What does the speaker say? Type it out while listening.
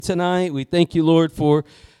tonight. We thank you, Lord, for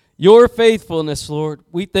your faithfulness, Lord.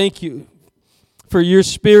 We thank you for your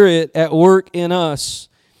Spirit at work in us.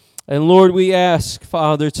 And Lord, we ask,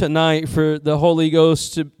 Father, tonight for the Holy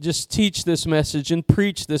Ghost to just teach this message and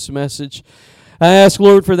preach this message. I ask,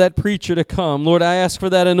 Lord, for that preacher to come. Lord, I ask for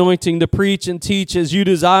that anointing to preach and teach as you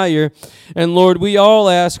desire. And Lord, we all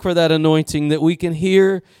ask for that anointing that we can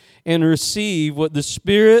hear and receive what the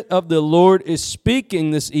Spirit of the Lord is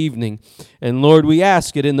speaking this evening. And Lord, we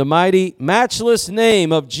ask it in the mighty, matchless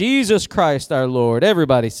name of Jesus Christ our Lord.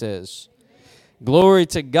 Everybody says, glory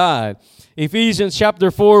to God. Ephesians chapter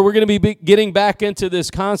 4, we're going to be getting back into this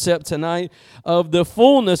concept tonight of the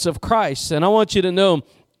fullness of Christ. And I want you to know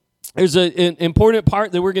there's an important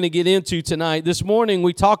part that we're going to get into tonight. This morning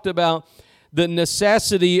we talked about the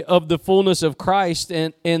necessity of the fullness of Christ,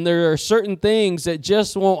 and there are certain things that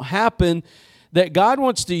just won't happen, that God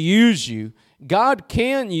wants to use you. God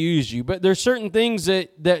can use you, but there's certain things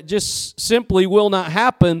that just simply will not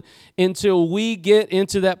happen until we get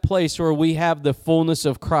into that place where we have the fullness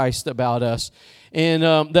of Christ about us. In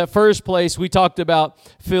that first place, we talked about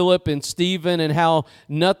Philip and Stephen and how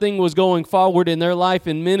nothing was going forward in their life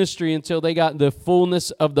and ministry until they got the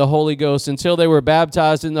fullness of the Holy Ghost, until they were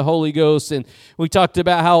baptized in the Holy Ghost. And we talked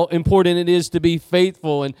about how important it is to be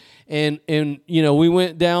faithful. And you know, we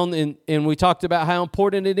went down and we talked about how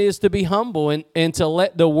important it is to be humble and to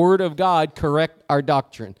let the Word of God correct our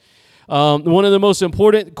doctrine. One of the most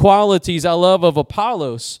important qualities I love of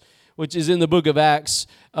Apollos, which is in the book of Acts,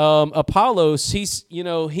 Apollos,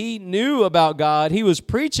 he knew about God. He was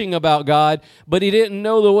preaching about God, but he didn't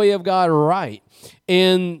know the way of God right.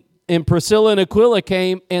 And Priscilla and Aquila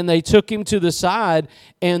came, and they took him to the side,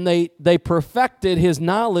 and they perfected his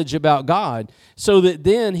knowledge about God, so that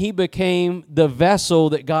then he became the vessel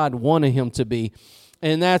that God wanted him to be.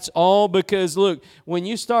 And that's all because, look, when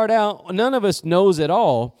you start out, none of us knows it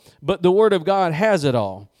all, but the Word of God has it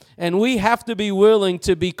all. And we have to be willing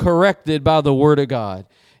to be corrected by the Word of God.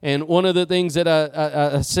 And one of the things that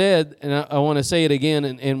I said, and I want to say it again,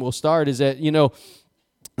 and we'll start, is that, you know,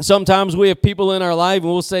 sometimes we have people in our life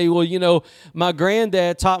and we'll say, well, you know, my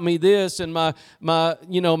granddad taught me this, and my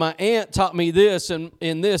aunt taught me this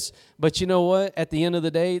and this. But you know what? At the end of the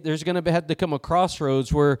day, there's going to have to come a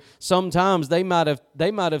crossroads where sometimes they might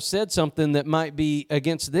have said something that might be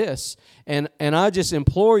against this. And I just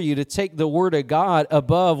implore you to take the Word of God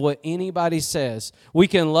above what anybody says. We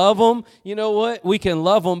can love them. You know what? We can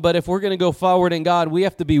love them, but if we're going to go forward in God, we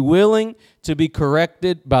have to be willing to be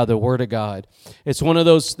corrected by the Word of God. It's one of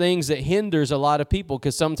those things that hinders a lot of people,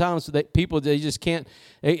 because sometimes people just can't.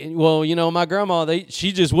 Well, you know, my grandma,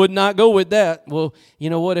 she just would not go with that. Well, you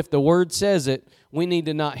know what? If the Word says it, we need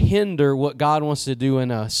to not hinder what God wants to do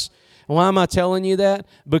in us. Why am I telling you that?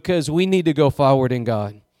 Because we need to go forward in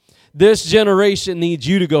God. This generation needs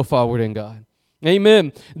you to go forward in God.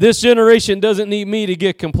 Amen. This generation doesn't need me to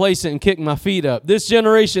get complacent and kick my feet up. This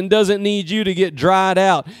generation doesn't need you to get dried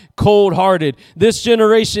out, cold-hearted. This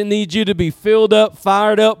generation needs you to be filled up,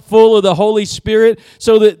 fired up, full of the Holy Spirit,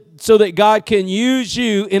 so that God can use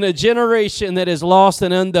you in a generation that is lost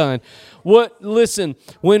and undone. Listen,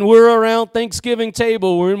 when we're around Thanksgiving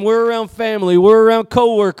table, when we're around family, we're around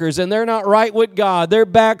coworkers, and they're not right with God, they're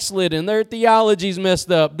backslidden, their theology's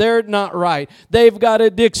messed up, they're not right, they've got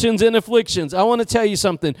addictions and afflictions. I want to tell you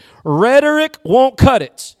something. Rhetoric won't cut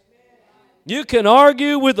it. You can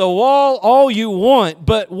argue with a wall all you want,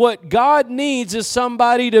 but what God needs is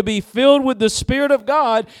somebody to be filled with the Spirit of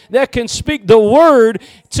God that can speak the Word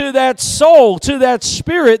to that soul, to that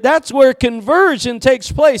spirit. That's where conversion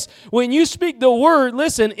takes place. When you speak the Word,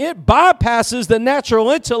 listen, it bypasses the natural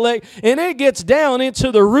intellect and it gets down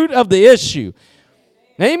into the root of the issue.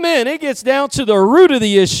 Amen. It gets down to the root of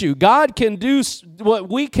the issue. God can do what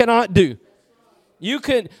we cannot do. You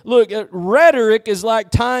can, look, rhetoric is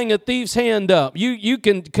like tying a thief's hand up. You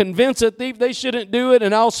can convince a thief they shouldn't do it,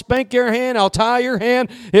 and I'll spank your hand, I'll tie your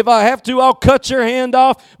hand. If I have to, I'll cut your hand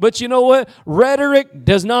off. But you know what? Rhetoric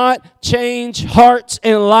does not change hearts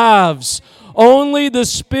and lives. Only the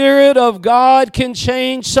Spirit of God can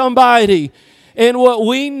change somebody. And what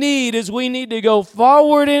we need is we need to go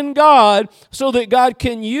forward in God so that God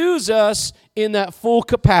can use us in that full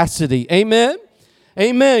capacity. Amen?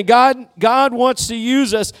 Amen. God wants to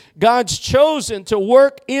use us. God's chosen to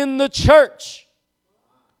work in the church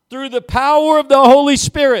through the power of the Holy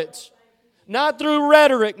Spirit. Not through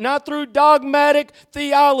rhetoric, not through dogmatic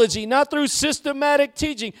theology, not through systematic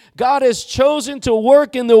teaching. God has chosen to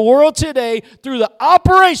work in the world today through the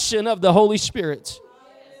operation of the Holy Spirit.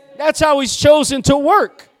 That's how He's chosen to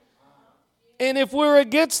work. And if we're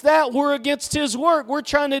against that, we're against His work. We're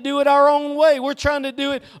trying to do it our own way. We're trying to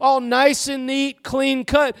do it all nice and neat, clean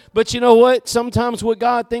cut. But you know what? Sometimes with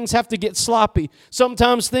God, things have to get sloppy.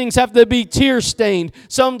 Sometimes things have to be tear-stained.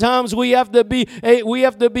 Sometimes we have to be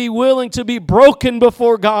willing to be broken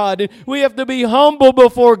before God. We have to be humble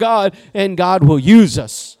before God, and God will use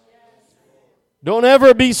us. Don't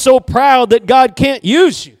ever be so proud that God can't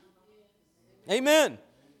use you. Amen.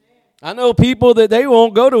 I know people that they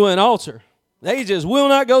won't go to an altar. They just will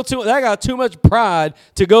not go to it. They got too much pride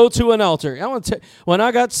to go to an altar. I want to tell you, when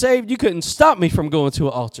I got saved, you couldn't stop me from going to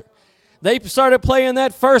an altar. They started playing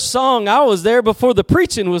that first song. I was there before the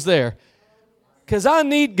preaching was there. Because I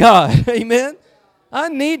need God. Amen. I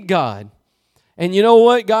need God. And you know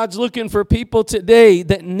what? God's looking for people today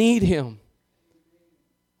that need Him.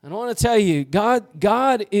 And I want to tell you,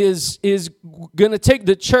 God is going to take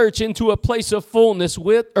the church into a place of fullness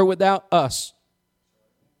with or without us.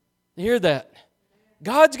 You hear that?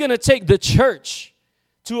 God's going to take the church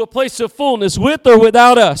to a place of fullness with or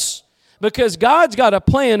without us. Because God's got a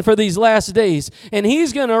plan for these last days. And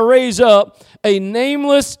He's going to raise up a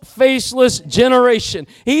nameless, faceless generation.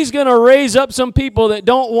 He's going to raise up some people that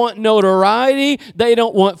don't want notoriety. They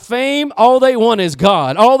don't want fame. All they want is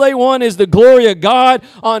God. All they want is the glory of God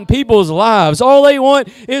on people's lives. All they want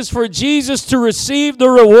is for Jesus to receive the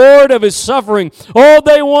reward of His suffering. All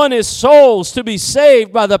they want is souls to be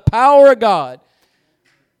saved by the power of God.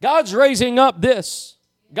 God's raising up this.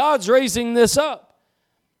 God's raising this up.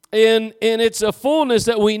 And it's a fullness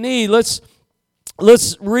that we need. Let's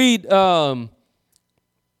read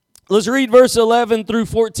verse 11 through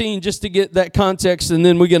 14 just to get that context, and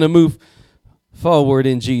then we're going to move forward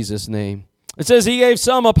in Jesus' name. It says, He gave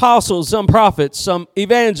some apostles, some prophets, some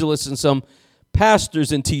evangelists, and some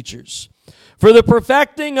pastors and teachers for the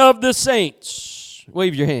perfecting of the saints.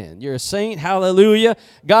 Wave your hand. You're a saint. Hallelujah.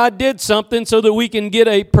 God did something so that we can get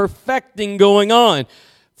a perfecting going on.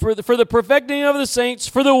 For the perfecting of the saints,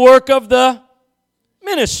 for the work of the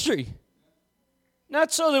ministry.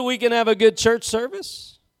 Not so that we can have a good church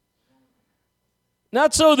service.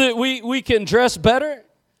 Not so that we can dress better.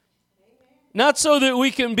 Not so that we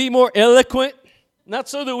can be more eloquent. Not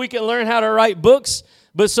so that we can learn how to write books,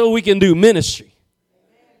 but so we can do ministry.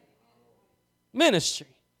 Ministry.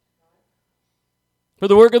 For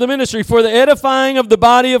the work of the ministry, for the edifying of the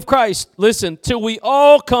body of Christ. Listen, till we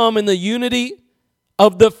all come in the unity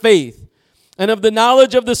of the faith and of the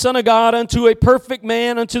knowledge of the Son of God unto a perfect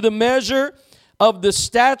man, unto the measure of the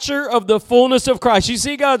stature of the fullness of Christ. You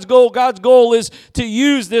see God's goal? God's goal is to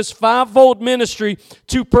use this fivefold ministry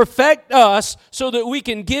to perfect us so that we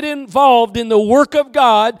can get involved in the work of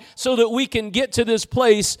God, so that we can get to this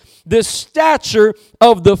place, this stature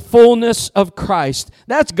of the fullness of Christ.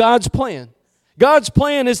 That's God's plan. God's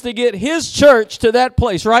plan is to get His church to that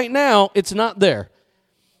place. Right now, it's not there.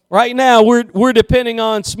 Right now, we're depending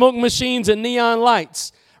on smoke machines and neon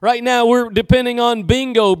lights. Right now, we're depending on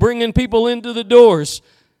bingo, bringing people into the doors.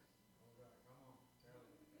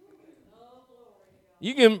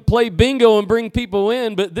 You can play bingo and bring people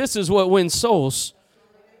in, but this is what wins souls.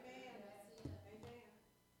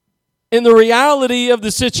 And the reality of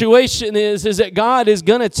the situation is that God is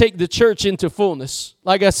going to take the church into fullness.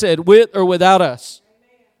 Like I said, with or without us.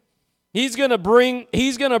 He's going to bring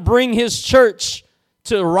His church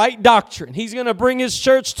to the right doctrine. He's going to bring His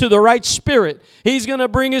church to the right spirit. He's going to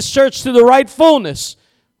bring His church to the right fullness,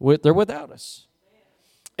 with or without us.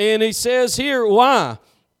 And He says here, why?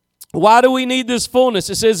 Why do we need this fullness?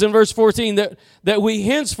 It says in verse 14 that we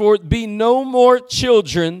henceforth be no more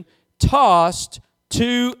children tossed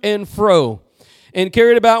to and fro and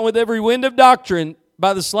carried about with every wind of doctrine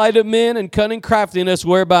by the sleight of men and cunning craftiness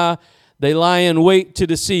whereby they lie in wait to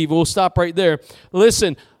deceive. We'll stop right there.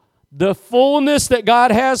 Listen. The fullness that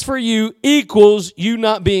God has for you equals you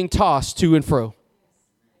not being tossed to and fro.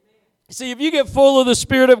 See, if you get full of the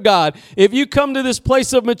Spirit of God, if you come to this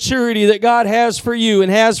place of maturity that God has for you and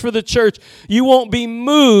has for the church, you won't be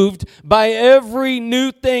moved by every new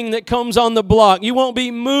thing that comes on the block. You won't be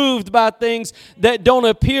moved by things that don't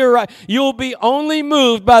appear right. You'll be only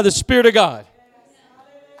moved by the Spirit of God.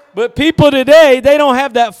 But people today, they don't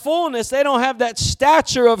have that fullness. They don't have that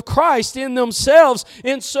stature of Christ in themselves.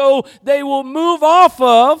 And so they will move off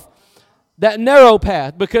of that narrow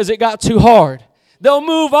path because it got too hard. They'll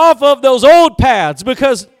move off of those old paths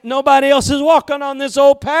because nobody else is walking on this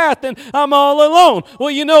old path and I'm all alone.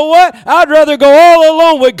 Well, you know what? I'd rather go all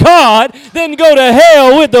alone with God than go to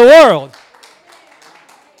hell with the world.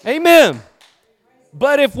 Amen.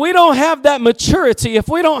 But if we don't have that maturity, if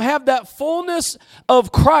we don't have that fullness of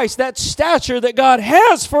Christ, that stature that God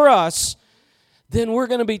has for us, then we're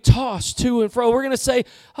going to be tossed to and fro. We're going to say,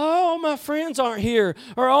 oh, my friends aren't here.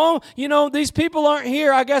 Or, oh, these people aren't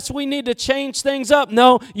here. I guess we need to change things up.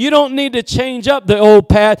 No, you don't need to change up the old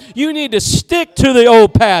path. You need to stick to the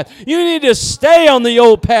old path. You need to stay on the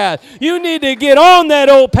old path. You need to get on that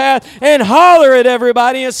old path and holler at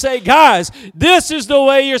everybody and say, guys, this is the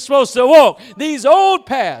way you're supposed to walk. These old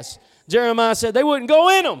paths, Jeremiah said they wouldn't go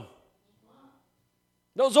in them.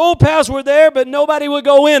 Those old paths were there, but nobody would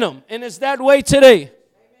go in them. And it's that way today.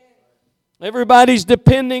 Everybody's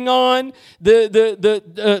depending on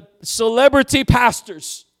the celebrity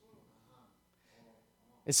pastors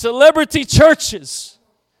and celebrity churches.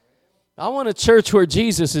 I want a church where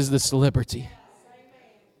Jesus is the celebrity.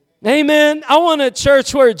 Amen. I want a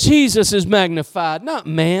church where Jesus is magnified, not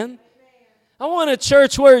man. I want a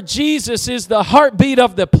church where Jesus is the heartbeat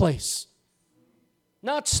of the place,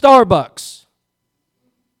 not Starbucks.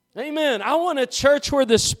 Amen. I want a church where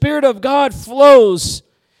the Spirit of God flows.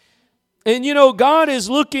 And God is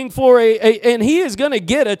looking for and He is going to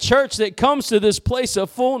get a church that comes to this place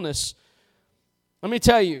of fullness. Let me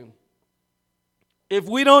tell you, if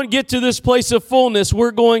we don't get to this place of fullness,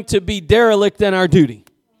 we're going to be derelict in our duty.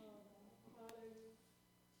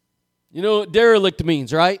 You know what derelict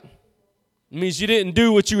means, right? It means you didn't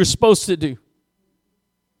do what you were supposed to do.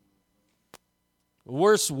 The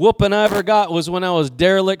worst whooping I ever got was when I was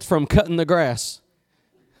derelict from cutting the grass.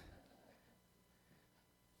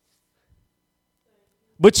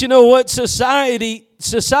 But you know what? Society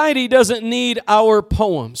doesn't need our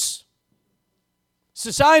poems.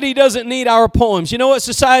 Society doesn't need our poems. You know what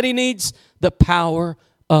society needs? The power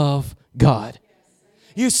of God.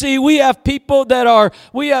 You see, we have people that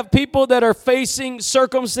are facing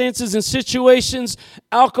circumstances and situations,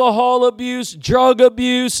 alcohol abuse, drug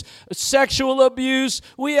abuse, sexual abuse.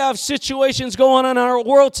 We have situations going on in our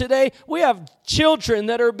world today. We have children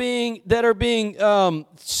that are being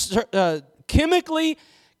chemically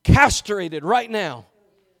castrated right now.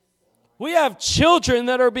 We have children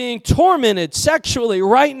that are being tormented sexually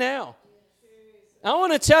right now. I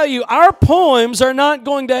want to tell you, our poems are not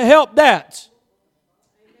going to help that.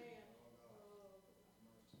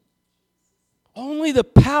 Only the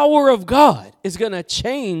power of God is going to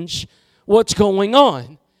change what's going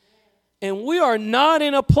on. And we are not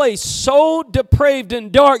in a place so depraved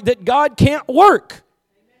and dark that God can't work.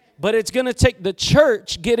 But it's going to take the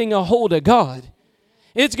church getting a hold of God.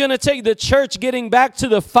 It's going to take the church getting back to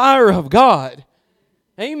the fire of God.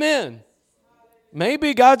 Amen.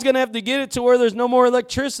 Maybe God's going to have to get it to where there's no more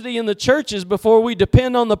electricity in the churches before we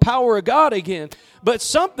depend on the power of God again. But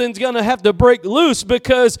something's going to have to break loose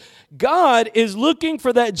because God is looking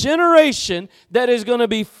for that generation that is going to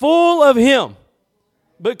be full of Him.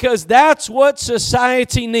 Because that's what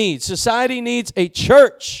society needs. Society needs a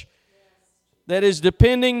church that is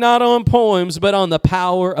depending not on poems but on the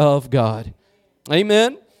power of God.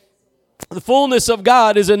 Amen. The fullness of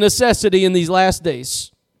God is a necessity in these last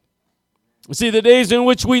days. See, the days in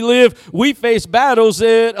which we live, we face battles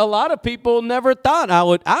that a lot of people never thought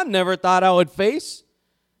I never thought I would face.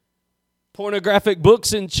 Pornographic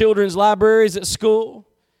books in children's libraries at school.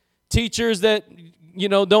 Teachers that,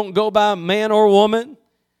 don't go by man or woman.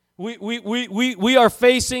 We are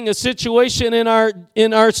facing a situation in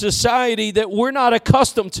our society that we're not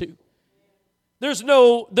accustomed to. There's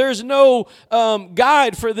no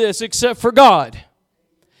guide for this except for God.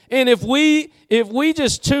 And if we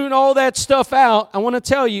just tune all that stuff out, I want to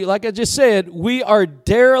tell you, like I just said, we are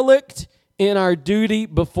derelict in our duty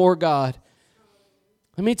before God.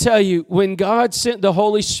 Let me tell you, when God sent the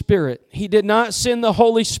Holy Spirit, He did not send the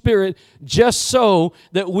Holy Spirit just so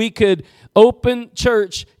that we could open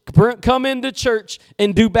church, come into church,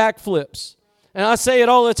 and do backflips. And I say it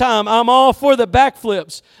all the time, I'm all for the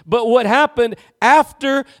backflips. But what happened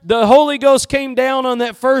after the Holy Ghost came down on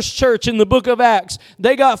that first church in the book of Acts,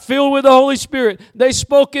 they got filled with the Holy Spirit. They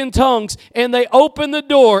spoke in tongues and they opened the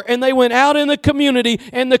door and they went out in the community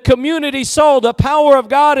and the community saw the power of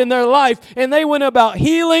God in their life and they went about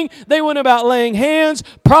healing. They went about laying hands,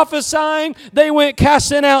 prophesying. They went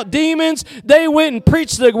casting out demons. They went and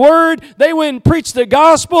preached the word. They went and preached the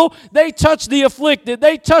gospel. They touched the afflicted.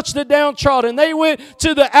 They touched the downtrodden. They went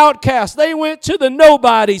to the outcasts. They went to the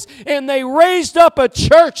nobodies and they raised up a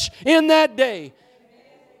church in that day.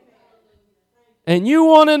 And you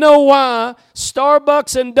want to know why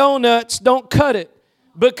Starbucks and donuts don't cut it?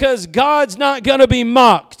 Because God's not going to be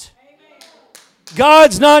mocked.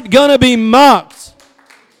 God's not going to be mocked.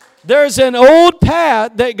 There's an old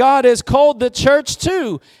path that God has called the church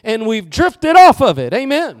to, and we've drifted off of it.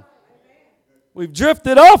 Amen. We've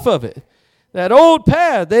drifted off of it. That old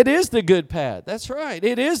path, that is the good path. That's right.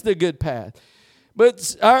 It is the good path.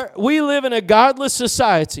 But we live in a godless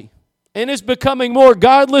society, and it's becoming more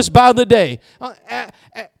godless by the day.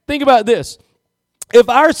 Think about this. If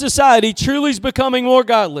our society truly is becoming more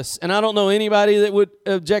godless, and I don't know anybody that would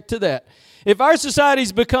object to that, if our society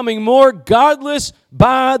is becoming more godless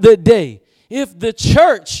by the day, if the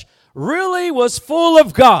church really was full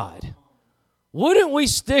of God, wouldn't we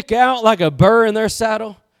stick out like a burr in their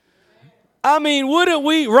saddle? I mean, wouldn't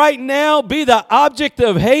we right now be the object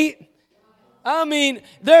of hate? I mean,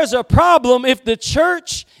 there's a problem if the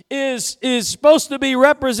church is supposed to be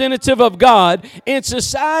representative of God and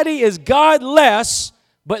society is godless,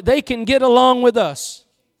 but they can get along with us.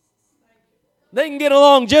 They can get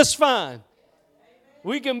along just fine.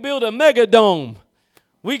 We can build a mega dome.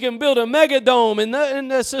 We can build a mega dome and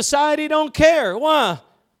the society don't care. Why?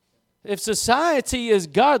 If society is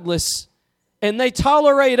godless and they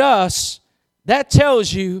tolerate us, that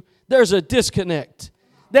tells you there's a disconnect.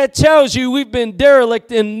 That tells you we've been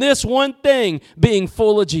derelict in this one thing, being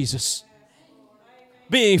full of Jesus.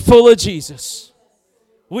 Being full of Jesus.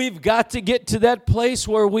 We've got to get to that place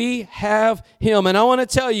where we have Him. And I want to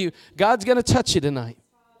tell you, God's going to touch you tonight.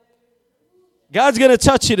 God's going to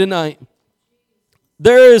touch you tonight.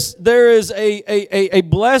 There is a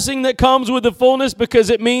blessing that comes with the fullness because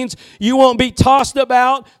it means you won't be tossed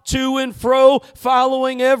about to and fro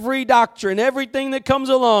following every doctrine, everything that comes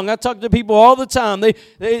along. I talk to people all the time.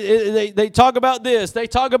 They talk about this, they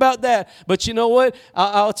talk about that. But you know what?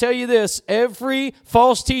 I'll tell you this. Every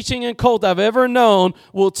false teaching and cult I've ever known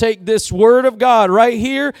will take this word of God right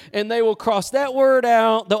here and they will cross that word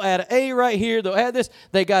out. They'll add an A right here. They'll add this.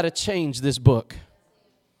 They got to change this book.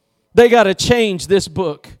 They got to change this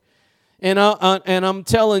book. And I'm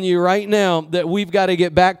telling you right now that we've got to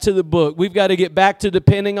get back to the book. We've got to get back to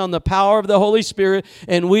depending on the power of the Holy Spirit.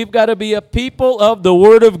 And we've got to be a people of the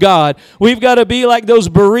Word of God. We've got to be like those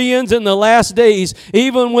Bereans in the last days.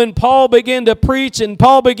 Even when Paul began to preach and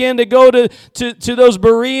Paul began to go to those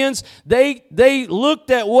Bereans, they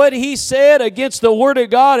looked at what he said against the Word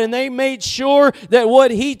of God and they made sure that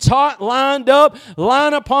what he taught lined up,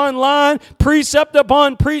 line upon line, precept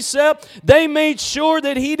upon precept. They made sure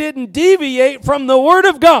that he didn't deviate from the Word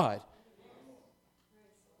of God.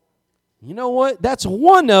 You know what? That's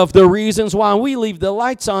one of the reasons why we leave the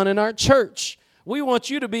lights on in our church. We want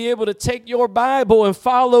you to be able to take your Bible and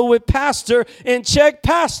follow with pastor and check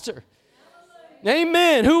pastor.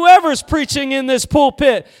 Amen. Whoever's preaching in this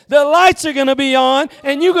pulpit, the lights are going to be on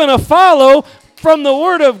and you're going to follow from the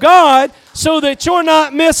Word of God so that you're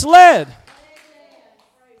not misled.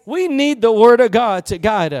 We need the Word of God to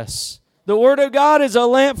guide us. The Word of God is a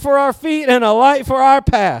lamp for our feet and a light for our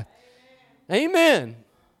path. Amen.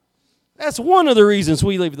 That's one of the reasons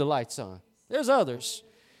we leave the lights on. There's others.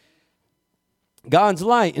 God's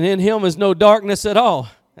light, and in Him is no darkness at all.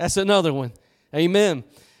 That's another one. Amen.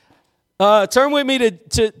 Turn with me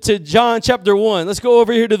to John chapter 1. Let's go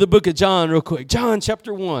over here to the book of John real quick. John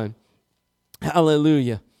chapter 1.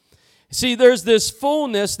 Hallelujah. See, there's this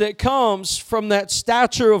fullness that comes from that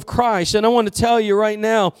stature of Christ. And I want to tell you right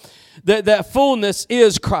now that fullness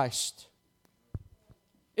is Christ.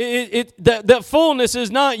 That fullness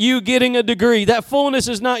is not you getting a degree. That fullness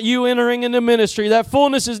is not you entering into ministry. That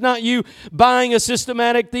fullness is not you buying a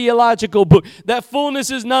systematic theological book. That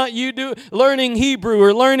fullness is not you learning Hebrew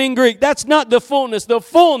or learning Greek. That's not the fullness. The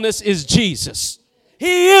fullness is Jesus.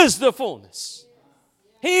 He is the fullness.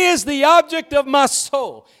 He is the object of my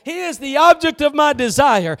soul. He is the object of my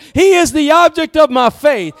desire. He is the object of my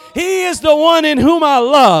faith. He is the one in whom I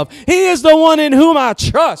love. He is the one in whom I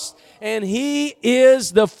trust. And He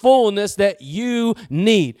is the fullness that you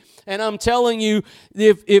need. And I'm telling you,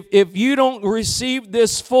 if you don't receive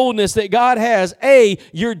this fullness that God has,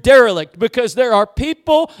 you're derelict because there are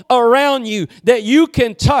people around you that you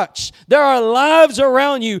can touch. There are lives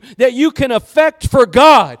around you that you can affect for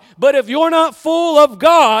God. But if you're not full of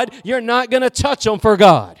God, you're not going to touch them for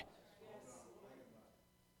God.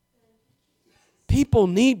 People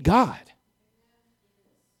need God.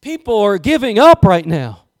 People are giving up right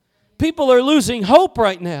now. People are losing hope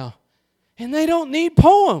right now. And they don't need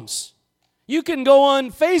poems. You can go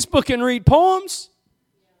on Facebook and read poems.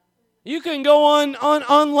 You can go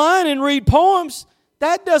online and read poems.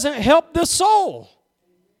 That doesn't help the soul.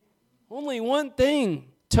 Only one thing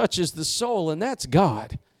touches the soul, and that's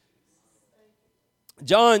God.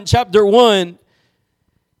 John chapter 1.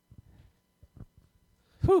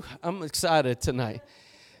 Whew, I'm excited tonight.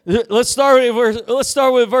 Let's start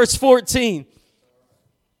with verse 14.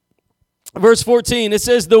 Verse 14, it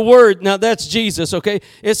says the Word, now that's Jesus, okay?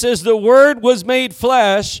 It says the Word was made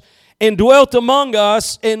flesh and dwelt among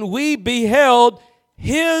us, and we beheld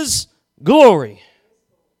His glory.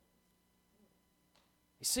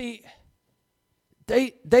 See,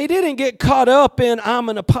 they didn't get caught up in I'm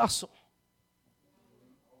an apostle.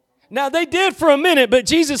 Now, they did for a minute, but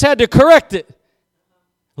Jesus had to correct it.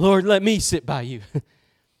 Lord, let me sit by you.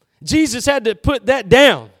 Jesus had to put that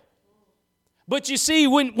down. But you see,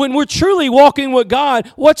 when we're truly walking with God,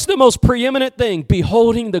 what's the most preeminent thing?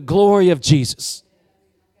 Beholding the glory of Jesus.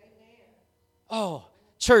 Oh,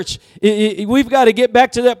 church, we've got to get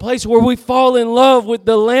back to that place where we fall in love with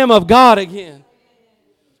the Lamb of God again.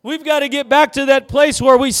 We've got to get back to that place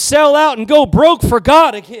where we sell out and go broke for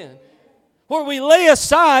God again. Where we lay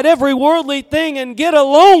aside every worldly thing and get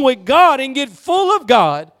alone with God and get full of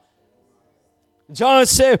God. John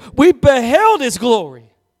said, we beheld His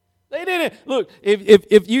glory. They didn't. Look,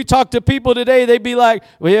 if you talk to people today, they'd be like,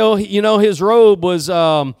 well, you know, His robe was,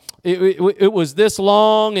 it was this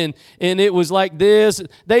long and it was like this.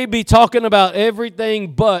 They'd be talking about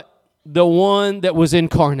everything but the one that was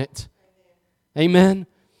incarnate. Amen.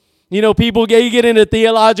 You know, people get into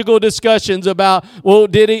theological discussions about, well,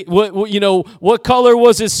 what color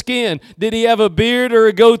was his skin? Did he have a beard or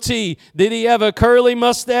a goatee? Did he have a curly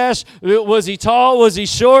mustache? Was he tall? Was he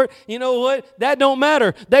short? You know what? That don't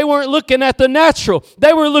matter. They weren't looking at the natural.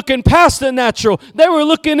 They were looking past the natural. They were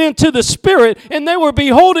looking into the Spirit, and they were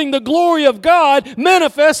beholding the glory of God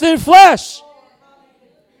manifest in flesh.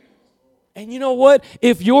 And you know what?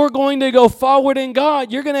 If you're going to go forward in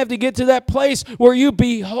God, you're going to have to get to that place where you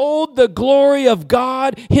behold the glory of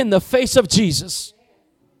God in the face of Jesus.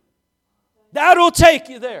 That'll take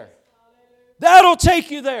you there. That'll take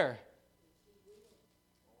you there.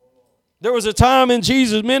 There was a time in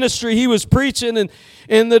Jesus' ministry, He was preaching,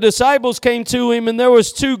 and the disciples came to Him, and there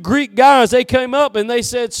was 2 Greek guys. They came up and they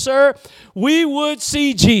said, "Sir, we would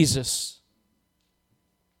see Jesus."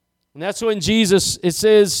 And that's when Jesus, it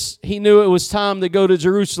says, He knew it was time to go to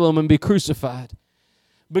Jerusalem and be crucified.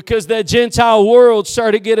 Because that Gentile world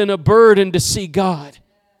started getting a burden to see God.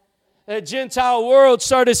 That Gentile world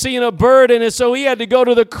started seeing a burden, and so He had to go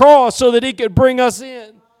to the cross so that He could bring us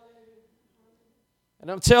in. And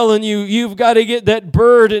I'm telling you, you've got to get that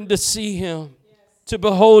burden to see Him, to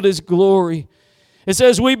behold His glory. It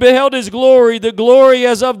says, we beheld His glory, the glory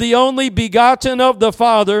as of the only begotten of the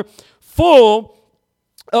Father, full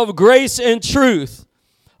of grace and truth.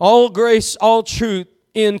 All grace, all truth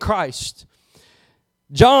in Christ.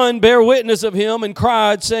 John bare witness of Him and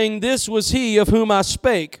cried, saying, this was He of whom I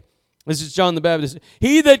spake. This is John the Baptist.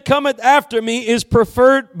 He that cometh after me is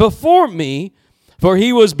preferred before me, for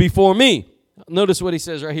He was before me. Notice what he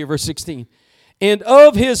says right here, verse 16. And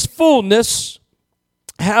of His fullness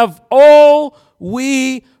have all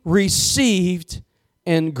we received,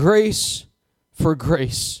 and grace for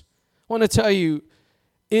grace. I want to tell you,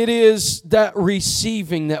 it is that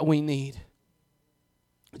receiving that we need.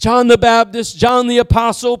 John the Baptist, John the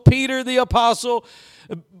Apostle, Peter the Apostle,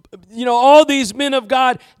 you know, all these men of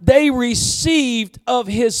God, they received of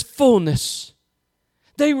His fullness.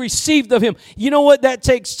 They received of Him. You know what? That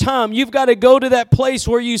takes time. You've got to go to that place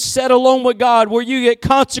where you set alone with God, where you get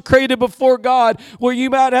consecrated before God, where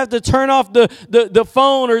you might have to turn off the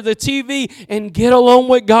phone or the TV and get alone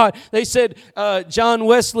with God. They said John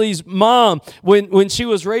Wesley's mom, when she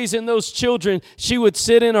was raising those children, she would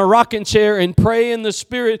sit in a rocking chair and pray in the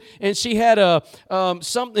Spirit, and she had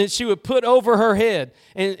something she would put over her head.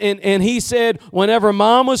 And he said, whenever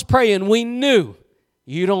Mom was praying, we knew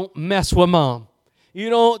you don't mess with Mom. You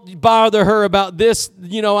don't bother her about this,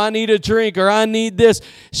 you know, I need a drink or I need this.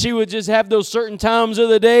 She would just have those certain times of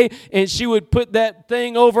the day, and she would put that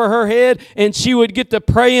thing over her head, and she would get to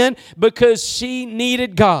praying because she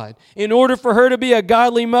needed God. In order for her to be a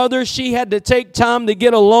godly mother, she had to take time to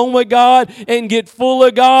get alone with God and get full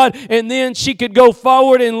of God, and then she could go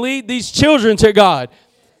forward and lead these children to God.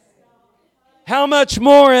 How much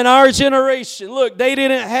more in our generation? Look, they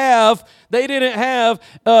didn't have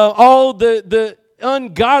all the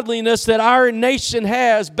ungodliness that our nation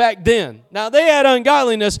has back then. Now, they had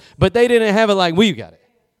ungodliness, but they didn't have it like we've got it.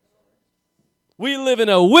 We live in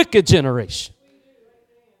a wicked generation.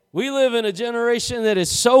 We live in a generation that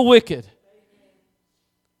is so wicked.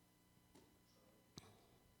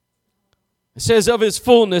 It says, of His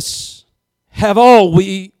fullness have all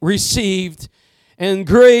we received, and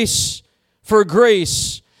grace for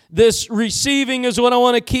grace. This receiving is what I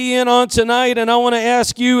want to key in on tonight, and I want to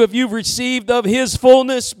ask you if you've received of His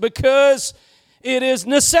fullness, because it is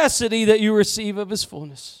necessity that you receive of His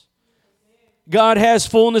fullness. God has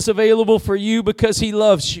fullness available for you because He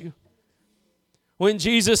loves you. When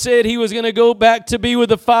Jesus said He was going to go back to be with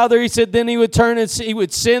the Father, He said then He would turn and He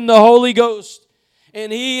would send the Holy Ghost,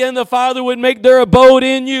 and He and the Father would make their abode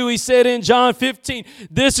in you. He said in John 15,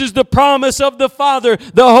 this is the promise of the Father,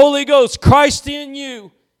 the Holy Ghost, Christ in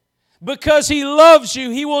you. Because He loves you,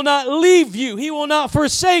 He will not leave you. He will not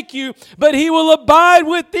forsake you, but He will abide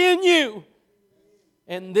within you.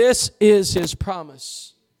 And this is His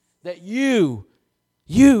promise, that you,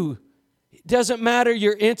 it doesn't matter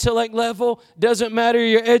your intellect level, doesn't matter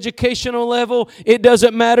your educational level, it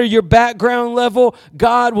doesn't matter your background level,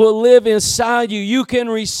 God will live inside you. You can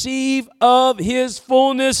receive of His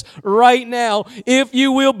fullness right now. If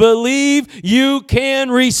you will believe, you can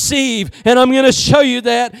receive. And I'm going to show you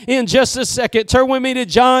that in just a second. Turn with me to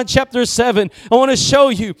John chapter 7. I want to show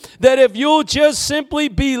you that if you'll just simply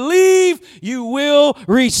believe, you will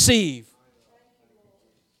receive.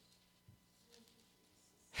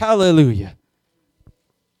 Hallelujah.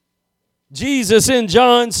 Jesus in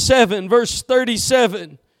John 7, verse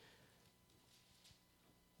 37.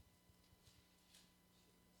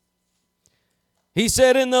 He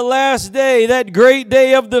said, in the last day, that great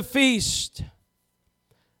day of the feast,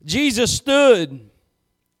 Jesus stood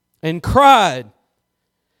and cried,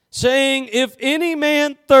 saying, if any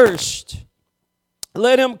man thirst,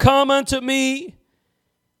 let him come unto me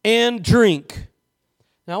and drink.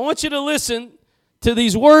 Now I want you to listen to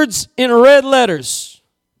these words in red letters.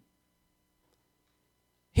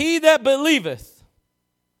 He that believeth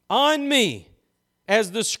on me,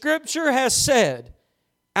 as the Scripture has said,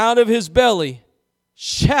 out of his belly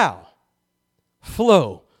shall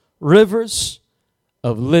flow rivers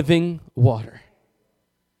of living water.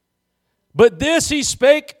 But this he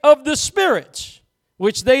spake of the Spirit,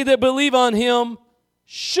 which they that believe on him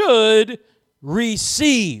should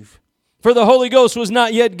receive. For the Holy Ghost was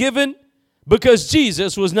not yet given, because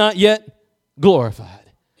Jesus was not yet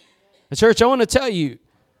glorified. And church, I want to tell you,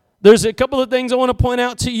 there's a couple of things I want to point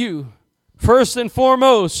out to you. First and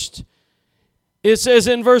foremost, it says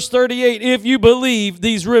in verse 38, if you believe,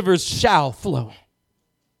 these rivers shall flow.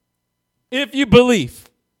 If you believe.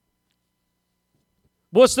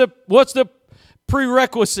 What's the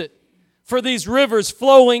prerequisite for these rivers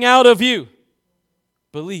flowing out of you?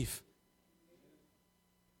 Believe.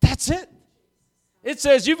 That's it. It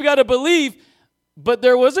says you've got to believe, but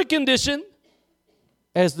there was a condition,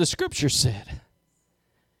 as the Scripture said.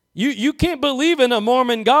 You can't believe in a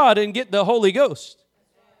Mormon God and get the Holy Ghost.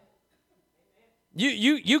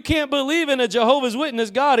 You can't believe in a Jehovah's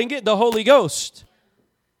Witness God and get the Holy Ghost.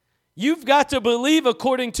 You've got to believe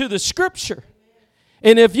according to the Scripture.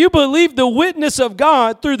 And if you believe the witness of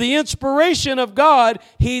God through the inspiration of God,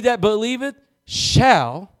 he that believeth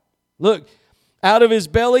shall, look, out of his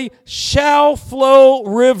belly shall flow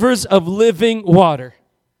rivers of living water.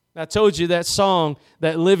 I told you that song,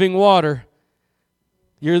 that living water.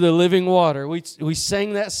 You're the living water. We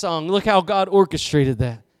sang that song. Look how God orchestrated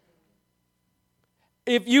that.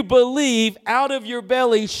 If you believe, out of your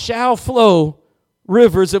belly shall flow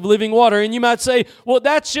rivers of living water. And you might say, well,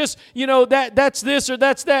 that's just, that's this or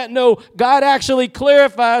that's that. No, God actually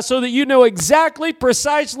clarifies so that you know exactly,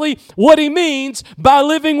 precisely what he means by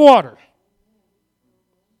living water.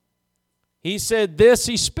 He said this,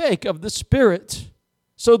 he spake of the Spirit.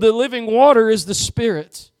 So the living water is the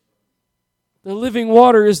Spirit. The living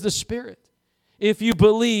water is the Spirit. If you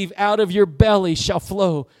believe, out of your belly shall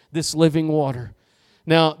flow this living water.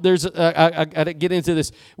 Now, I got to get into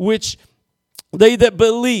this. Which they that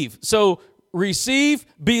believe. So receive,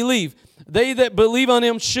 believe. They that believe on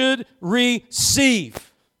him should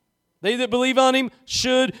receive. They that believe on him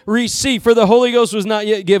should receive. For the Holy Ghost was not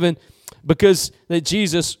yet given, because that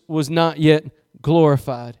Jesus was not yet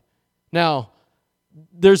glorified. Now,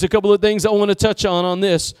 there's a couple of things I want to touch on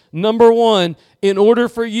this. Number one, in order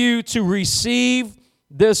for you to receive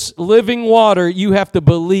this living water, you have to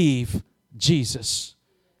believe Jesus.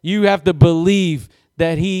 You have to believe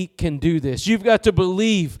that he can do this. You've got to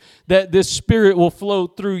believe that this Spirit will flow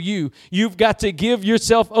through you. You've got to give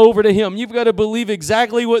yourself over to him. You've got to believe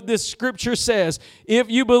exactly what this Scripture says. If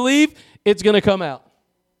you believe, it's going to come out.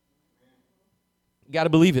 You got to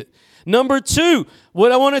believe it. Number two,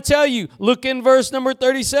 what I want to tell you, look in verse number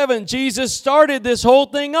 37. Jesus started this whole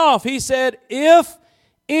thing off. He said, if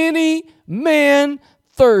any man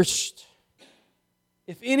thirst.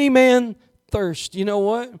 If any man thirst. You know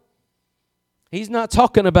what? He's not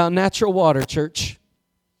talking about natural water, church.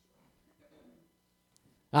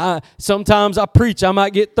 Sometimes I preach, I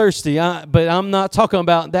might get thirsty, but I'm not talking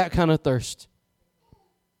about that kind of thirst.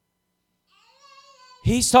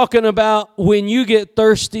 He's talking about when you get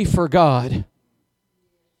thirsty for God.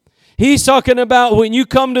 He's talking about when you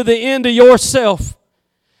come to the end of yourself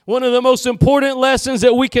One of the most important lessons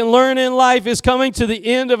that we can learn in life is coming to the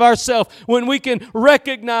end of ourselves. When we can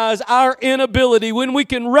recognize our inability, when we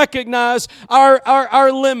can recognize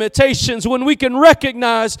our limitations, when we can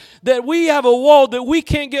recognize that we have a wall that we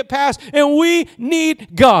can't get past and we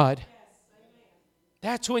need God.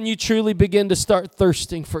 That's when you truly begin to start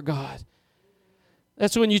thirsting for God.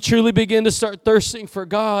 That's when you truly begin to start thirsting for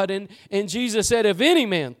God. And Jesus said, if any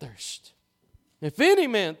man thirst,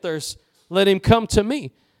 let him come to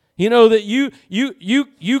me. You know that you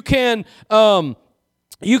can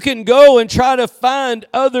go and try to find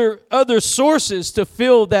other sources to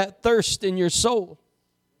fill that thirst in your soul.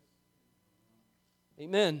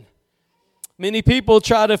 Amen. Many people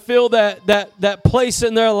try to fill that place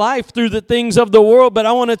in their life through the things of the world, but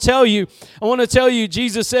I want to tell you,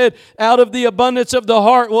 Jesus said, out of the abundance of the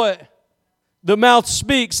heart, what? The mouth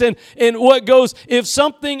speaks, and what goes, if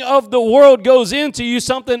something of the world goes into you,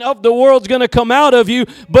 something of the world's going to come out of you.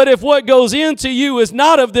 But if what goes into you is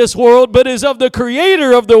not of this world, but is of the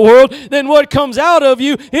Creator of the world, then what comes out of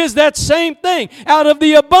you is that same thing. Out of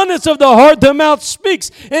the abundance of the heart, the mouth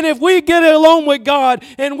speaks. And if we get alone with God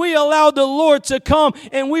and we allow the Lord to come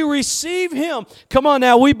and we receive Him, come on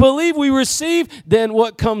now, we believe we receive, then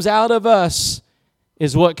what comes out of us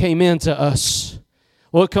is what came into us.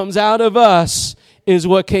 What comes out of us is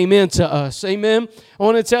what came into us. Amen. I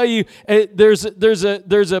want to tell you,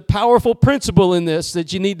 there's a powerful principle in this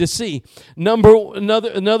that you need to see.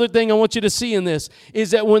 Another thing I want you to see in this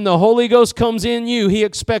is that when the Holy Ghost comes in you, He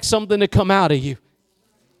expects something to come out of you.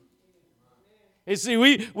 You see,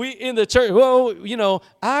 we in the church, well, you know,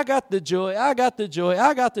 I got the joy.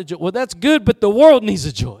 Well, that's good, but the world needs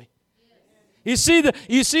a joy. You see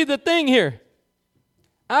the thing here.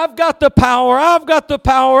 I've got the power. Well,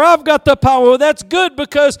 that's good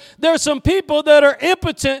because there's some people that are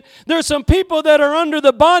impotent. There's some people that are under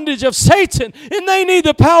the bondage of Satan, and they need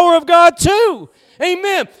the power of God too.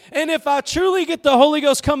 Amen. And if I truly get the Holy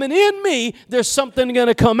Ghost coming in me, there's something going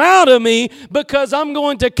to come out of me because I'm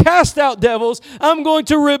going to cast out devils. I'm going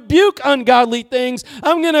to rebuke ungodly things.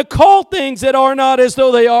 I'm going to call things that are not as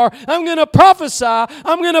though they are. I'm going to prophesy.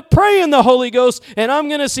 I'm going to pray in the Holy Ghost, and I'm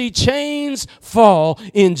going to see chains fall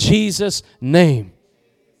in Jesus' name.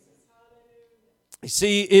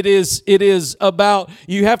 See, it is about,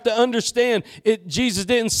 you have to understand, Jesus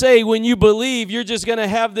didn't say when you believe you're just going to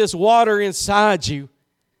have this water inside you.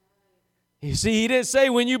 You see, He didn't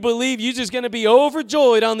say when you believe you're just going to be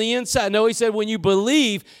overjoyed on the inside. No, He said when you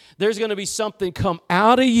believe there's going to be something come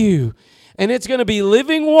out of you. And it's going to be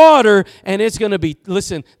living water, and it's going to be,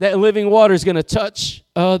 listen, that living water is going to touch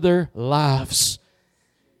other lives.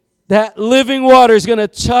 That living water is going to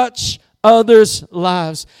touch others'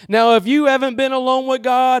 lives. Now, if you haven't been alone with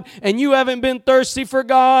God and you haven't been thirsty for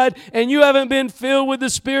God and you haven't been filled with the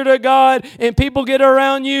Spirit of God and people get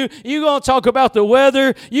around you, you're going to talk about the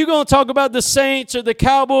weather. You're going to talk about the Saints or the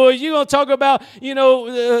Cowboys. You're going to talk about,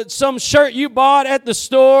 some shirt you bought at the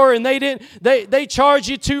store and they charged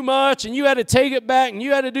you too much and you had to take it back and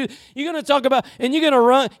you had to do, you're going to talk about, and you're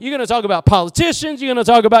going to talk about politicians. You're going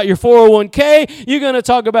to talk about your 401k. You're going to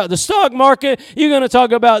talk about the stock market. You're going to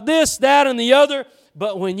talk about this, that, and the other.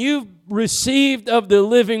 But when you've received of the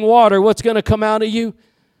living water, what's going to come out of you?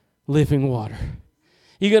 Living water.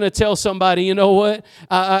 You're going to tell somebody, you know what?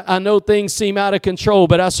 I know things seem out of control,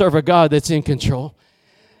 but I serve a God that's in control.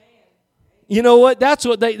 You know what? That's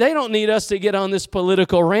what they don't need us to get on this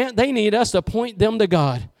political rant. They need us to point them to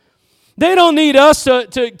God. They don't need us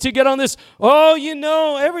to get on this,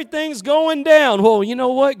 everything's going down. Well, you know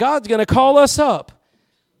what? God's going to call us up.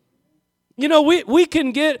 We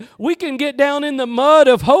can get down in the mud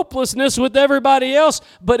of hopelessness with everybody else,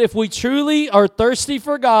 but if we truly are thirsty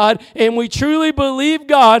for God and we truly believe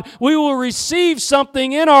God, we will receive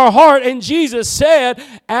something in our heart. And Jesus said,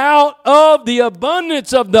 out of the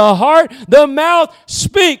abundance of the heart, the mouth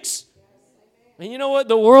speaks. And you know what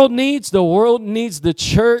the world needs? The world needs the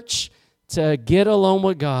church to get alone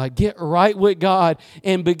with God, get right with God,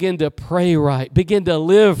 and begin to pray right, begin to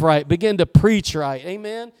live right, begin to preach right.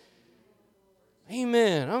 Amen.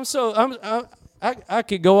 Amen. I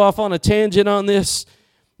could go off on a tangent on this.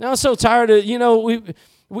 Now I'm so tired of,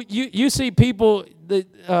 you see people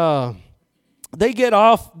that they get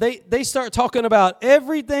off, they start talking about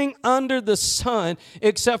everything under the sun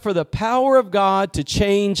except for the power of God to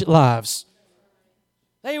change lives.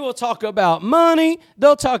 They will talk about money.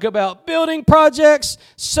 They'll talk about building projects,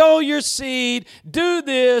 sow your seed, do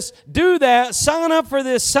this, do that, sign up for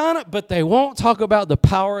this, sign up, but they won't talk about the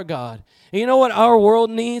power of God. And you know what our world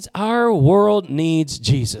needs? Our world needs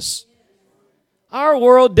Jesus. Our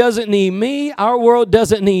world doesn't need me. Our world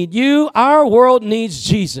doesn't need you. Our world needs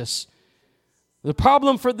Jesus. The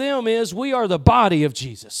problem for them is we are the body of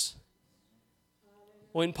Jesus.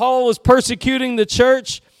 When Paul was persecuting the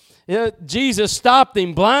church, Jesus stopped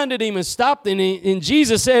him, blinded him, and stopped him. And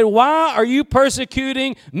Jesus said, "Why are you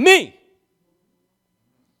persecuting me?"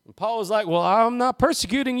 And Paul was like, "Well, I'm not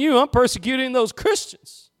persecuting you. I'm persecuting those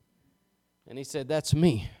Christians." And he said, "That's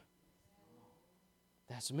me.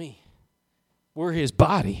 That's me. We're his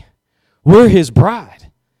body. We're his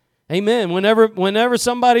bride." Amen. Whenever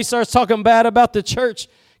somebody starts talking bad about the church,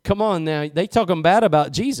 come on now, they talking bad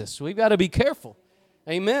about Jesus. We've got to be careful.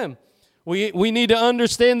 Amen. We need to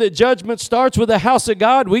understand that judgment starts with the house of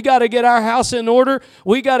God. We got to get our house in order.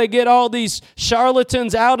 We got to get all these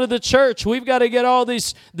charlatans out of the church. We've got to get all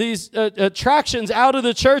these attractions out of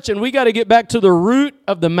the church, and we got to get back to the root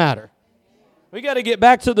of the matter. We got to get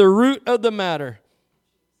back to the root of the matter.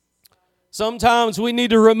 Sometimes we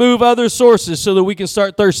need to remove other sources so that we can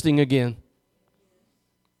start thirsting again.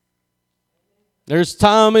 There's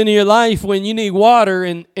time in your life when you need water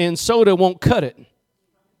and soda won't cut it.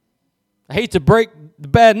 I hate to break the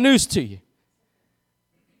bad news to you.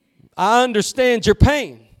 I understand your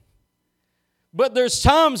pain. But there's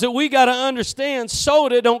times that we got to understand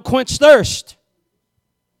soda don't quench thirst.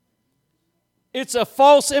 It's a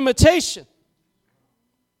false imitation.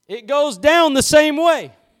 It goes down the same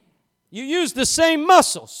way. You use the same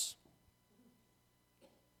muscles.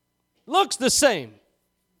 Looks the same.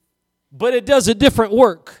 But it does a different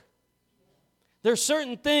work. There's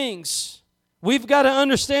certain things we've got to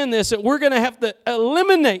understand this, that we're going to have to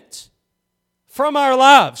eliminate from our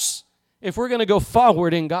lives if we're going to go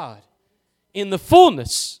forward in God, in the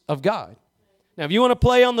fullness of God. Now, if you want to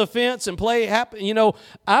play on the fence and play happy,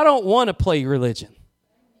 I don't want to play religion.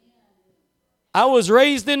 I was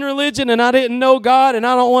raised in religion and I didn't know God, and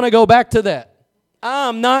I don't want to go back to that.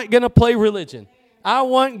 I'm not going to play religion. I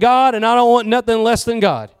want God, and I don't want nothing less than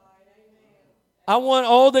God. I want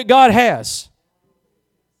all that God has.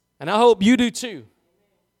 And I hope you do too.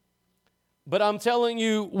 But I'm telling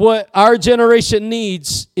you, what our generation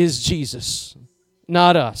needs is Jesus,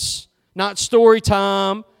 not us. Not story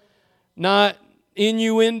time, not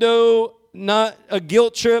innuendo, not a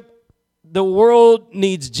guilt trip. The world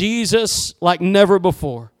needs Jesus like never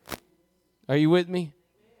before. Are you with me?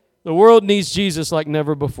 The world needs Jesus like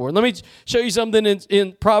never before. Let me show you something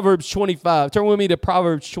in Proverbs 25. Turn with me to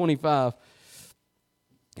Proverbs 25.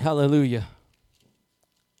 Hallelujah.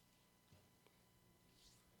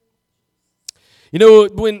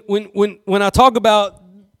 When I talk about,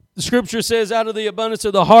 the scripture says, out of the abundance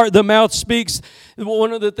of the heart, the mouth speaks.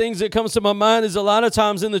 One of the things that comes to my mind is a lot of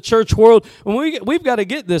times in the church world, we've got to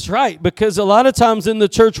get this right, because a lot of times in the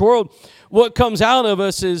church world, what comes out of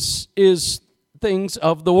us is things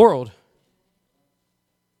of the world.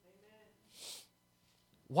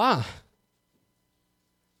 Why?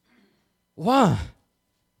 Why?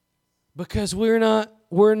 Because we're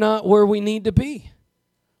not where we need to be.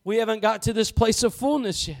 We haven't got to this place of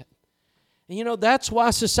fullness yet. And that's why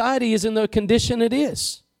society is in the condition it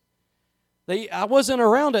is. I wasn't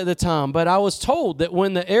around at the time, but I was told that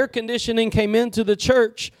when the air conditioning came into the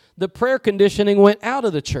church, the prayer conditioning went out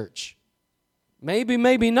of the church. Maybe,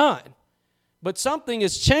 maybe not. But something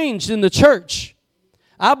has changed in the church.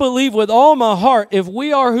 I believe with all my heart, if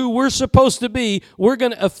we are who we're supposed to be, we're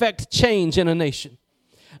going to affect change in a nation.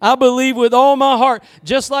 I believe with all my heart,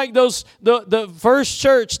 just like the first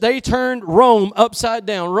church, they turned Rome upside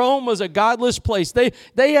down. Rome was a godless place. They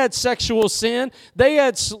had sexual sin. They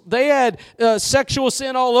had sexual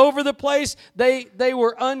sin all over the place. They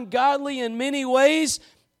were ungodly in many ways.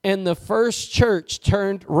 And the first church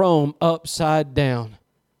turned Rome upside down.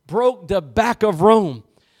 Broke the back of Rome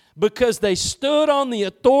because they stood on the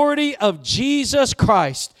authority of Jesus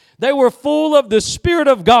Christ. They were full of the Spirit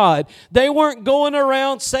of God. They weren't going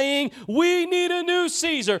around saying, "We need a new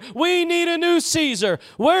Caesar. We need a new Caesar.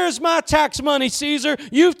 Where's my tax money, Caesar?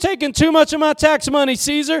 You've taken too much of my tax money,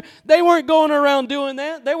 Caesar." They weren't going around doing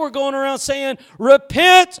that. They were going around saying,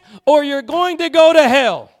 "Repent or you're going to go to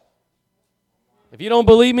hell." If you don't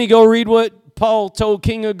believe me, go read what Paul told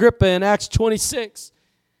King Agrippa in Acts 26.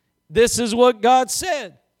 This is what God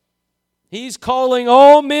said. He's calling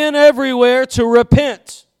all men everywhere to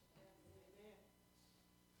repent.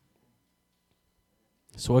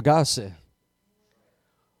 That's what God said.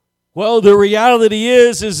 Well, the reality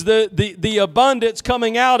is the abundance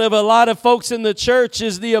coming out of a lot of folks in the church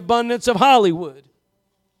is the abundance of Hollywood.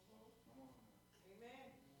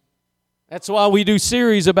 That's why we do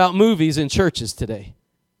series about movies in churches today.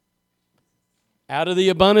 Out of the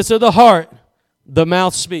abundance of the heart, the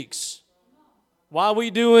mouth speaks. Why are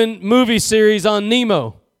we doing movie series on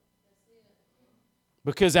Nemo?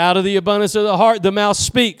 Because out of the abundance of the heart, the mouth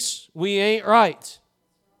speaks. we ain't right.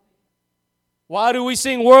 Why do we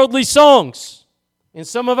sing worldly songs in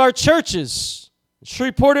some of our churches?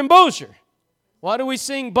 Shreveport and Bossier. Why do we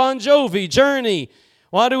sing Bon Jovi, Journey?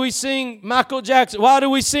 Why do we sing Michael Jackson? Why do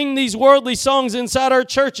we sing these worldly songs inside our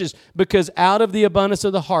churches? Because out of the abundance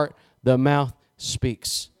of the heart, the mouth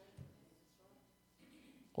speaks.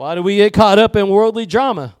 Why do we get caught up in worldly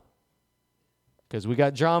drama? Because we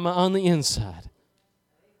got drama on the inside.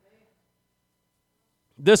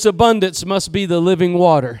 This abundance must be the living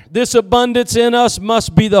water. This abundance in us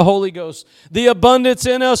must be the Holy Ghost. The abundance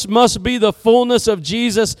in us must be the fullness of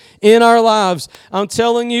Jesus in our lives. I'm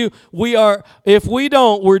telling you, if we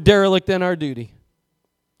don't, we're derelict in our duty.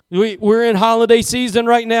 We're in holiday season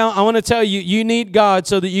right now. I want to tell you, you need God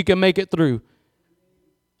so that you can make it through.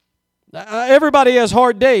 Everybody has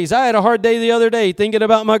hard days. I had a hard day the other day thinking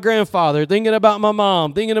about my grandfather, thinking about my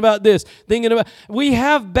mom, thinking about this, we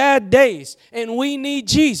have bad days, and we need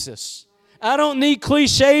Jesus. I don't need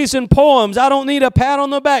cliches and poems. I don't need a pat on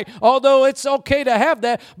the back, although it's okay to have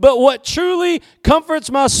that. But what truly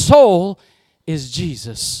comforts my soul is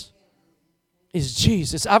Jesus. Is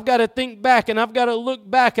Jesus. I've got to think back, and I've got to look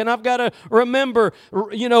back, and I've got to remember,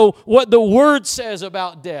 what the Word says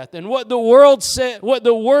about death, and what the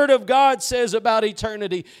Word of God says about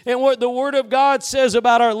eternity, and what the Word of God says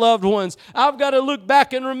about our loved ones. I've got to look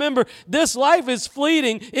back and remember, this life is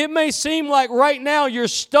fleeting. It may seem like right now you're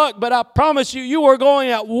stuck, but I promise you, you are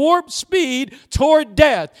going at warp speed toward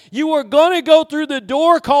death. You are going to go through the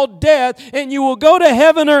door called death, and you will go to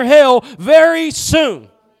heaven or hell very soon.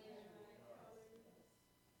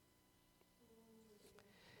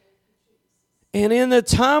 And in a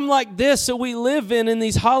time like this that we live in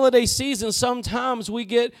these holiday seasons, sometimes we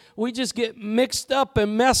just get mixed up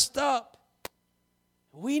and messed up.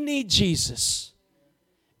 We need Jesus.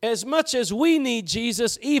 As much as we need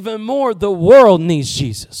Jesus, even more the world needs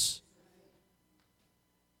Jesus.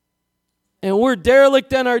 And we're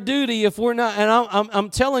derelict in our duty if we're not. And I'm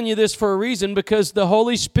telling you this for a reason, because the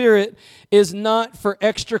Holy Spirit is not for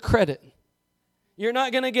extra credit. You're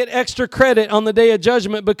not going to get extra credit on the day of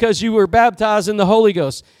judgment because you were baptized in the Holy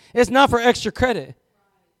Ghost. It's not for extra credit.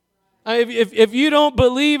 If you don't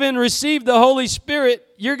believe and receive the Holy Spirit,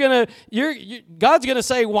 God's going to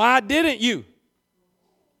say, "Why didn't you?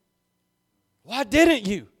 Why didn't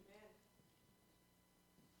you?"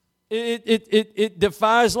 It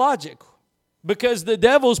defies logic, because the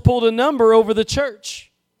devil's pulled a number over the church.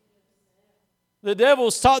 The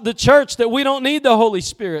devil's taught the church that we don't need the Holy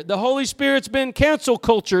Spirit. The Holy Spirit's been cancel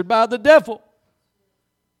cultured by the devil.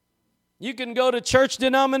 You can go to church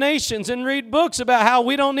denominations and read books about how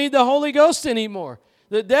we don't need the Holy Ghost anymore.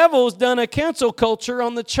 The devil's done a cancel culture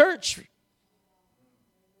on the church.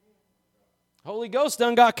 Holy Ghost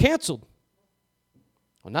done got canceled.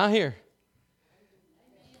 Well, not here.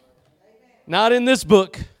 Not in this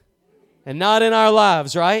book. And not in our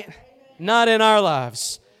lives, right? Not in our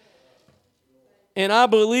lives. And I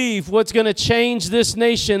believe what's going to change this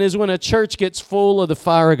nation is when a church gets full of the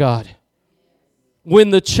fire of God. When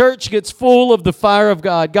the church gets full of the fire of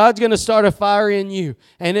God, God's going to start a fire in you,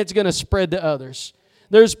 and it's going to spread to others.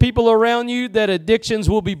 There's people around you that addictions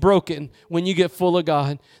will be broken when you get full of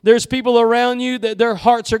God. There's people around you that their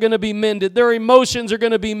hearts are going to be mended. Their emotions are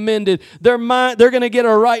going to be mended. They're going to get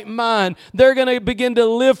a right mind. They're going to begin to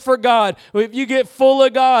live for God. If you get full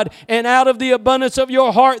of God, and out of the abundance of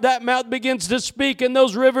your heart, that mouth begins to speak, and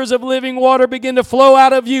those rivers of living water begin to flow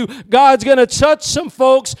out of you, God's going to touch some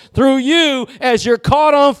folks through you as you're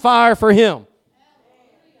caught on fire for Him.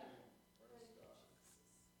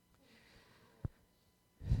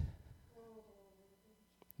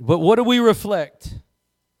 But what do we reflect?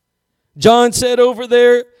 John said over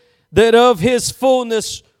there that of His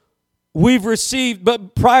fullness we've received.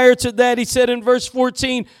 But prior to that, he said in verse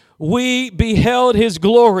 14, we beheld His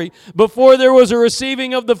glory. Before there was a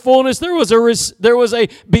receiving of the fullness, there was a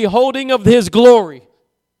beholding of His glory.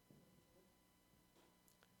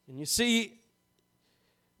 And you see,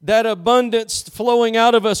 that abundance flowing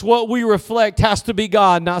out of us, what we reflect has to be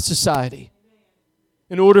God, not society,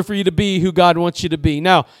 in order for you to be who God wants you to be.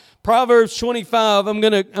 Now, Proverbs 25, I'm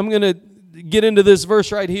gonna get into this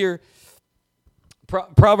verse right here.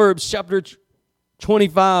 Proverbs chapter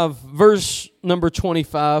 25, verse number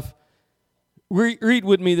 25. Read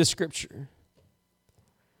with me the scripture.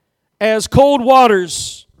 As cold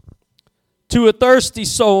waters to a thirsty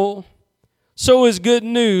soul, so is good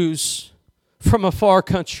news from a far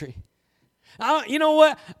country. You know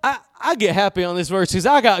what? I get happy on this verse because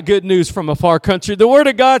I got good news from a far country. The Word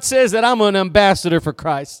of God says that I'm an ambassador for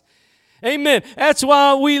Christ. Amen. That's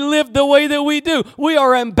why we live the way that we do. We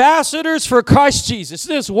are ambassadors for Christ Jesus.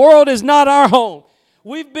 This world is not our home.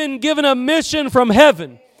 We've been given a mission from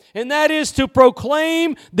heaven, and that is to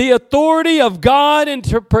proclaim the authority of God and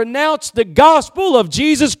to pronounce the gospel of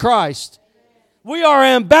Jesus Christ. We are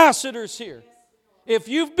ambassadors here. If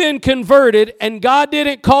you've been converted and God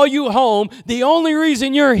didn't call you home, the only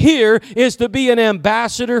reason you're here is to be an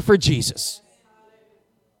ambassador for Jesus.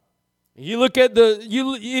 You look at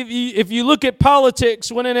if you look at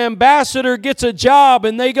politics, when an ambassador gets a job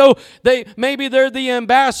and maybe they're the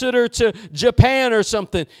ambassador to Japan or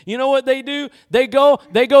something. You know what they do? They go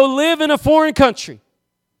live in a foreign country.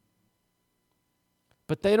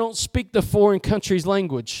 But they don't speak the foreign country's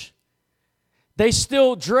language. They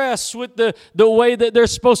still dress with the way that they're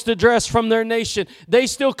supposed to dress from their nation. They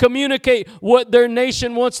still communicate what their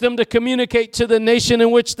nation wants them to communicate to the nation in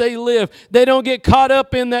which they live. They don't get caught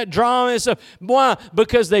up in that drama and stuff. Why?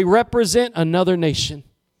 Because they represent another nation.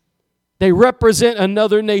 They represent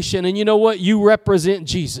another nation. And you know what? You represent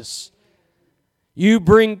Jesus. You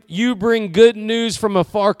bring good news from a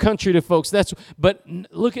far country to folks. But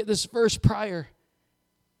look at this verse prior.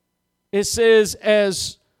 It says,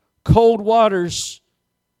 as cold waters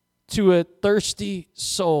to a thirsty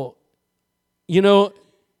soul. You know,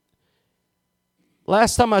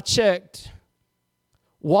 last time I checked,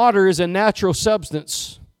 water is a natural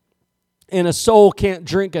substance, and a soul can't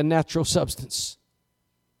drink a natural substance.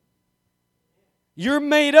 You're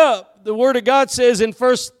made up. The Word of God says in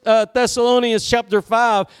 1 Thessalonians chapter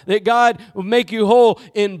 5 that God will make you whole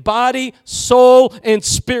in body, soul, and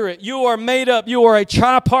spirit. You are made up. You are a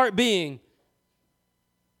tripart being.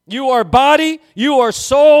 You are body, you are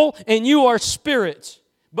soul, and you are spirit.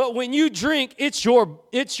 But when you drink, it's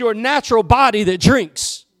your natural body that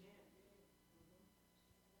drinks.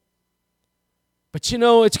 But you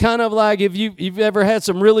know, it's kind of like if you've ever had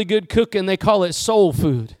some really good cooking, they call it soul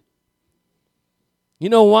food. You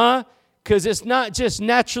know why? Because it's not just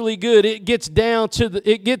naturally good. It gets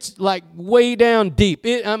it gets like way down deep.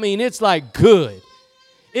 It's like good.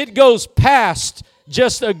 It goes past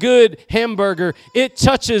just a good hamburger. It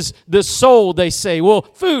touches the soul, they say. Well,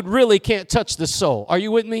 food really can't touch the soul. Are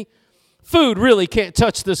you with me? Food really can't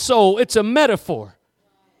touch the soul. It's a metaphor.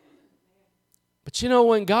 But you know,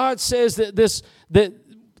 when God says that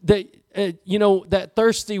that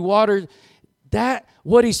thirsty water, that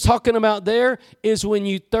what he's talking about there is when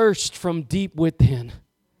you thirst from deep within.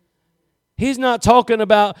 He's not talking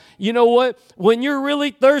about, you know what, when you're really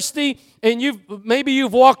thirsty and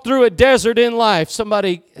you've walked through a desert in life.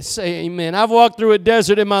 Somebody say amen. I've walked through a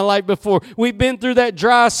desert in my life before. We've been through that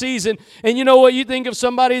dry season. And you know what, you think of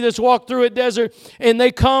somebody that's walked through a desert and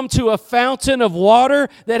they come to a fountain of water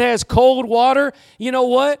that has cold water. You know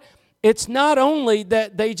what? It's not only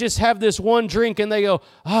that they just have this one drink and they go,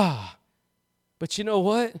 but you know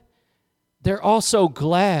what? They're also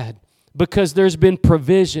glad because there's been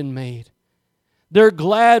provision made. They're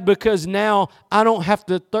glad because now I don't have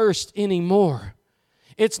to thirst anymore.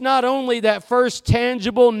 It's not only that first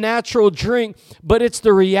tangible, natural drink, but it's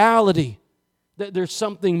the reality that there's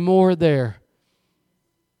something more there.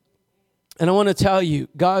 And I want to tell you,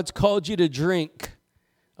 God's called you to drink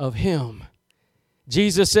of Him.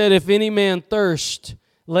 Jesus said, if any man thirst,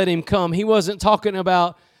 let him come. He wasn't talking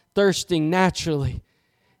about thirsting naturally.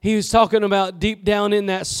 He was talking about deep down in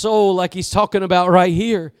that soul, like he's talking about right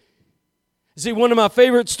here. See, one of my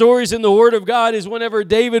favorite stories in the Word of God is whenever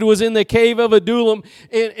David was in the cave of Adullam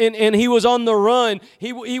and he was on the run.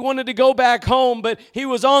 He wanted to go back home, but he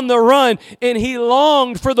was on the run and he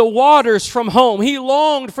longed for the waters from home. He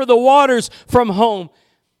longed for the waters from home.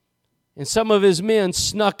 And some of his men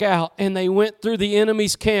snuck out and they went through the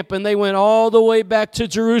enemy's camp and they went all the way back to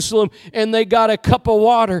Jerusalem and they got a cup of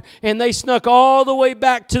water and they snuck all the way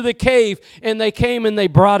back to the cave and they came and they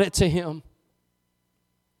brought it to him.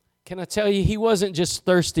 Can I tell you, he wasn't just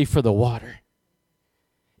thirsty for the water.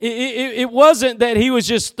 It wasn't that he was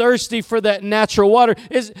just thirsty for that natural water.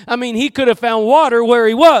 He could have found water where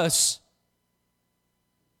he was.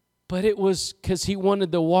 But it was because he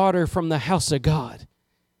wanted the water from the house of God.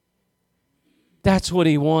 That's what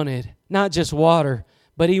he wanted. Not just water,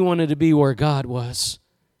 but he wanted to be where God was.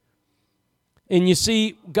 And you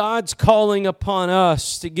see, God's calling upon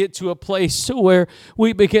us to get to a place to where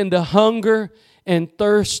we begin to hunger and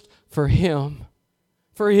thirst for Him,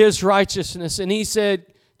 for His righteousness. And He said,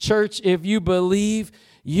 church, if you believe,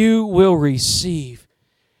 you will receive.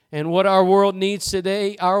 And what our world needs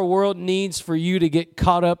today, our world needs for you to get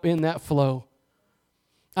caught up in that flow.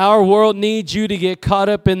 Our world needs you to get caught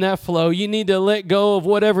up in that flow. You need to let go of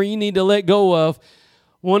whatever you need to let go of.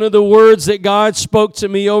 One of the words that God spoke to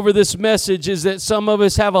me over this message is that some of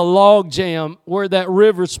us have a log jam where that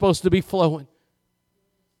river's supposed to be flowing.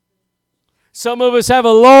 Some of us have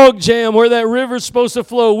a log jam where that river's supposed to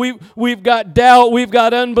flow. We've got doubt. We've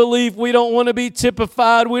got unbelief. We don't want to be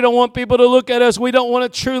typified. We don't want people to look at us. We don't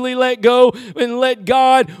want to truly let go and let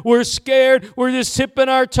God. We're scared. We're just tipping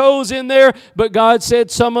our toes in there. But God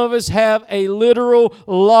said some of us have a literal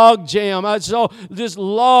log jam. I saw just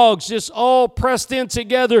logs just all pressed in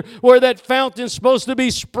together where that fountain's supposed to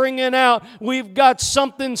be springing out. We've got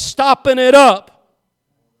something stopping it up.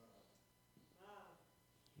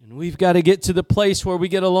 And we've got to get to the place where we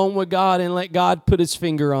get alone with God and let God put His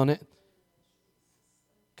finger on it.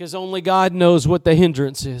 Because only God knows what the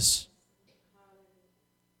hindrance is.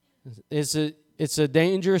 It's a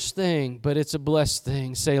dangerous thing, but it's a blessed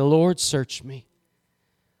thing. Say, Lord, search me.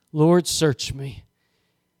 Lord, search me.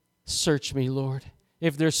 Search me, Lord.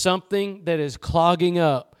 If there's something that is clogging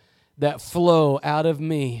up that flow out of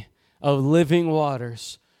me of living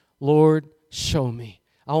waters, Lord, show me.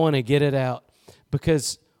 I want to get it out.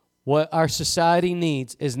 Because what our society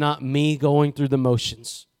needs is not me going through the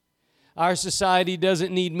motions. Our society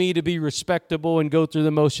doesn't need me to be respectable and go through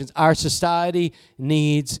the motions. Our society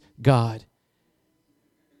needs God.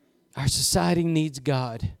 Our society needs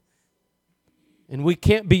God. And we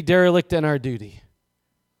can't be derelict in our duty.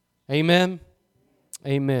 Amen?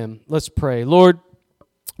 Amen. Let's pray. Lord,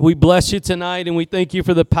 we bless you tonight and we thank you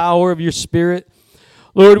for the power of your Spirit.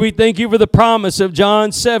 Lord, we thank you for the promise of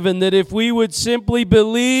John 7 that if we would simply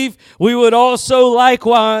believe, we would also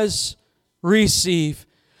likewise receive.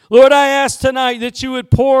 Lord, I ask tonight that you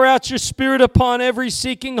would pour out your Spirit upon every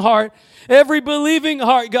seeking heart, every believing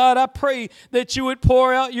heart. God, I pray that you would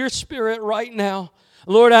pour out your Spirit right now.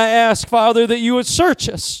 Lord, I ask, Father, that you would search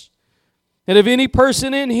us. And if any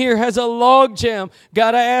person in here has a log jam,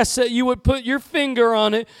 God, I ask that you would put your finger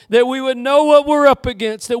on it, that we would know what we're up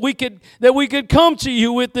against, that we could come to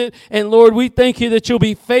you with it. And Lord, we thank you that you'll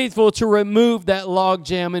be faithful to remove that log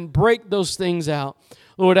jam and break those things out.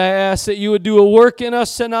 Lord, I ask that you would do a work in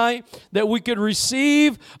us tonight, that we could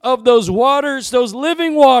receive of those waters, those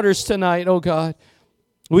living waters tonight, oh God.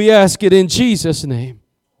 We ask it in Jesus' name.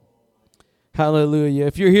 Hallelujah.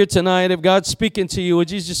 If you're here tonight, if God's speaking to you,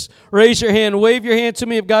 would you just raise your hand, wave your hand to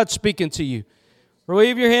me if God's speaking to you.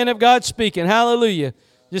 Wave your hand if God's speaking. Hallelujah.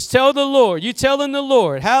 Just tell the Lord. You telling the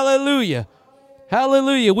Lord. Hallelujah.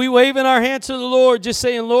 Hallelujah. We waving our hand to the Lord, just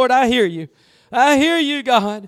saying, Lord, I hear you. I hear you, God.